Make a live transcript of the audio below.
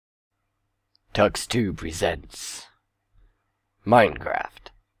Tux2 presents Minecraft,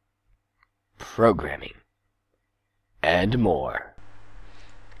 programming, and more.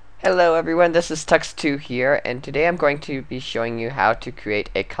 Hello everyone, this is Tux2 here, and today I'm going to be showing you how to create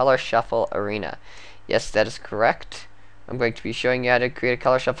a ColorShuffle arena. Yes, that is correct. I'm going to be showing you how to create a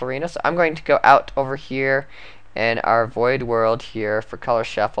ColorShuffle arena. So I'm going to go out over here in our void world here for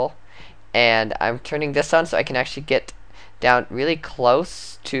ColorShuffle, and I'm turning this on so I can actually get down really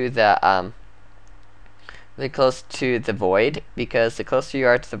close to the void, because the closer you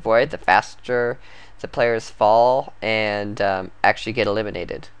are to the void, the faster the players fall and actually get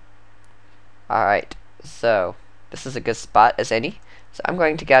eliminated. Alright, so this is a good spot as any. So I'm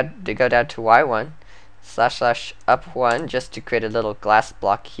going to go down to Y1 / up 1 just to create a little glass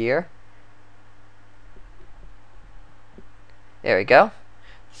block here. There we go.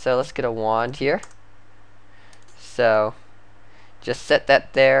 So let's get a wand here. So just set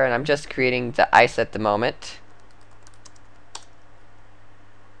that there, and I'm just creating the ice at the moment.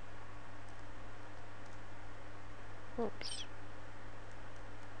 Oops.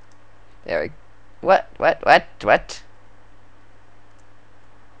 There we go. What?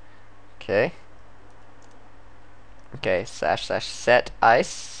 Okay. Okay, / set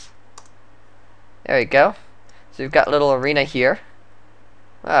ice. There we go. So we've got a little arena here.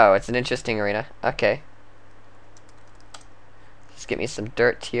 Oh, it's an interesting arena. Okay. Just get me some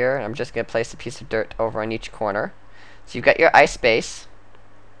dirt here. I'm just going to place a piece of dirt over on each corner. So you've got your ice base.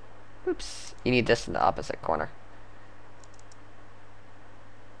 Oops. You need this in the opposite corner.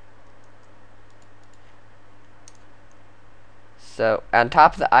 So on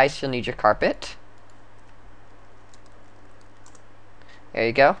top of the ice, you'll need your carpet. There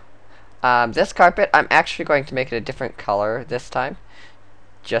you go. This carpet, I'm actually going to make it a different color this time,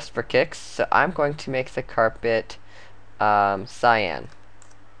 just for kicks. So I'm going to make the carpet cyan.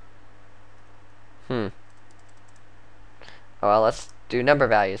 Oh, well, let's do number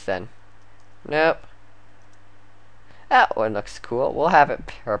values then. Nope. That one looks cool. We'll have it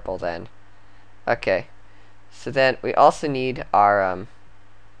purple then. Okay. So then we also need our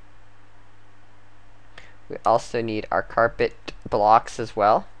carpet blocks as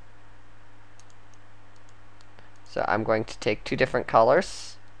well. So I'm going to take two different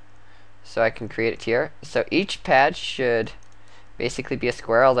colors so I can create it here. So each pad should basically be a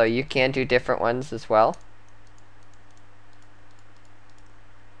square, although you can do different ones as well.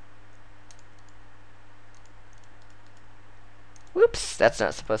 Whoops, that's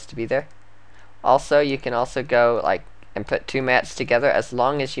not supposed to be there. Also, you can also go and put two mats together as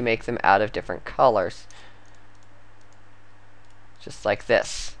long as you make them out of different colors. Just like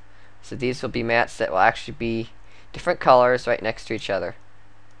this. So these will be mats that will actually be different colors right next to each other.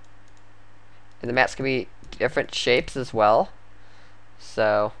 And the mats can be different shapes as well.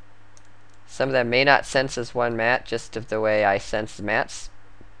 So some of them may not sense as one mat, just of the way I sense the mats.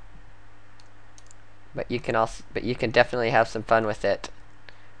 But you can definitely have some fun with it.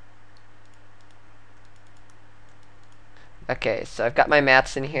 Okay, so I've got my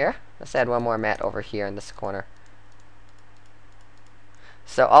mats in here. Let's add one more mat over here in this corner.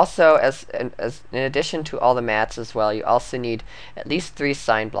 So also, as in addition to all the mats as well, you also need at least 3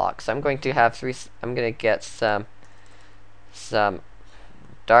 sign blocks. So I'm going to have 3. I'm going to get some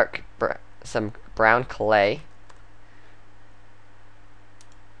brown clay.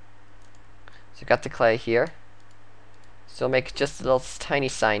 So I've got the clay here. So we'll make just a little tiny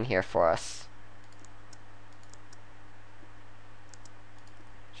sign here for us.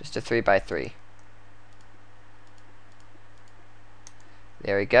 Just a 3x3.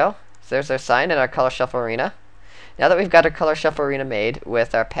 There we go. So there's our sign in our ColorShuffle arena. Now that we've got our ColorShuffle arena made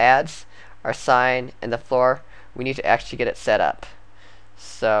with our pads, our sign, and the floor, we need to actually get it set up.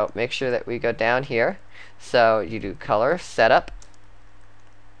 So make sure that we go down here. So you do color, setup.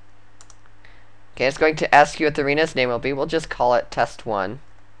 Okay, it's going to ask you what the arena's name will be. We'll just call it Test 1.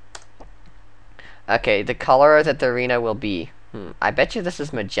 Okay, the color that the arena will be. I bet you this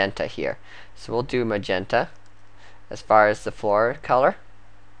is magenta here. So we'll do magenta as far as the floor color.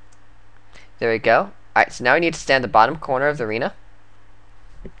 There we go. Alright, so now we need to stand the bottom corner of the arena.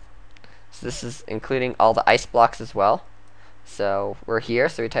 So this is including all the ice blocks as well. So we're here,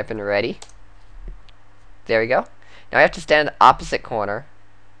 so we type in ready. There we go. Now we have to stand in the opposite corner.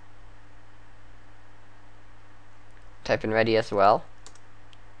 Type in ready as well.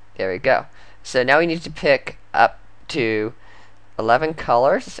 There we go. So now we need to pick up to 11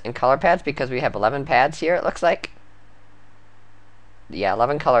 colors and color pads, because we have 11 pads here, it looks like. Yeah,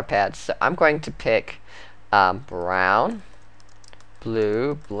 11 color pads. So I'm going to pick brown,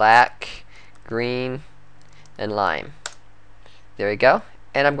 blue, black, green, and lime. There we go.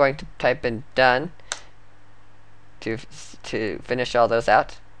 and I'm going to type in done to finish all those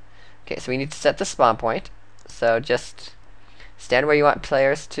out. Okay, so we need to set the spawn point. So just stand where you want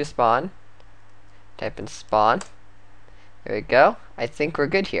players to spawn. Type in spawn. There we go. I think we're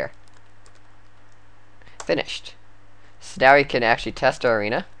good here. Finished. So now we can actually test our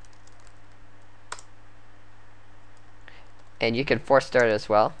arena. And you can force start it as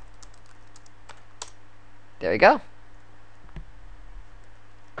well. There we go.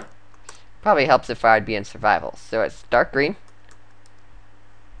 Probably helps if I'd be in survival. So it's dark green.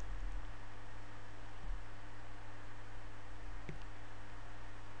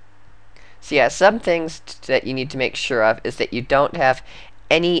 So yeah, some things that you need to make sure of is that you don't have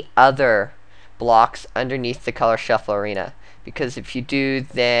any other blocks underneath the ColorShuffle arena, because if you do,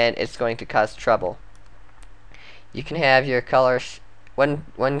 then it's going to cause trouble. You can have your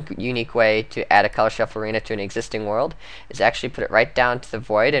one unique way to add a ColorShuffle arena to an existing world is actually put it right down to the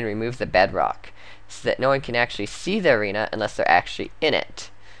void and remove the bedrock, so that no one can actually see the arena unless they're actually in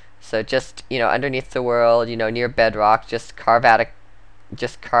it. So just, underneath the world, near bedrock, just carve out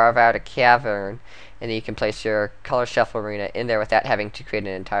a cavern, and then you can place your ColorShuffle arena in there without having to create an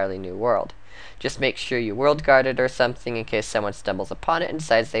entirely new world. Just make sure you world guard it or something in case someone stumbles upon it and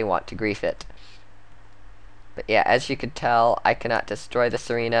decides they want to grief it. But yeah, as you can tell, I cannot destroy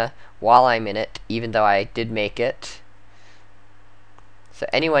this arena while I'm in it, even though I did make it. So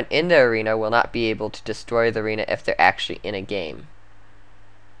anyone in the arena will not be able to destroy the arena if they're actually in a game.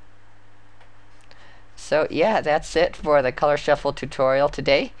 So yeah, that's it for the ColorShuffle tutorial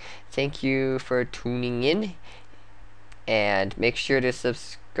today. Thank you for tuning in, and make sure to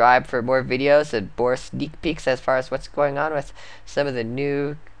subscribe for more videos and more sneak peeks as far as what's going on with some of the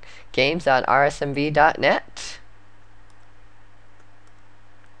new games on rsmv.net.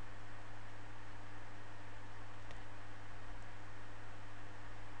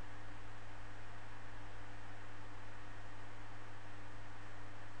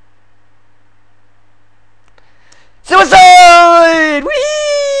 Suicide!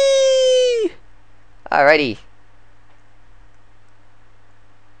 Whee! Alrighty.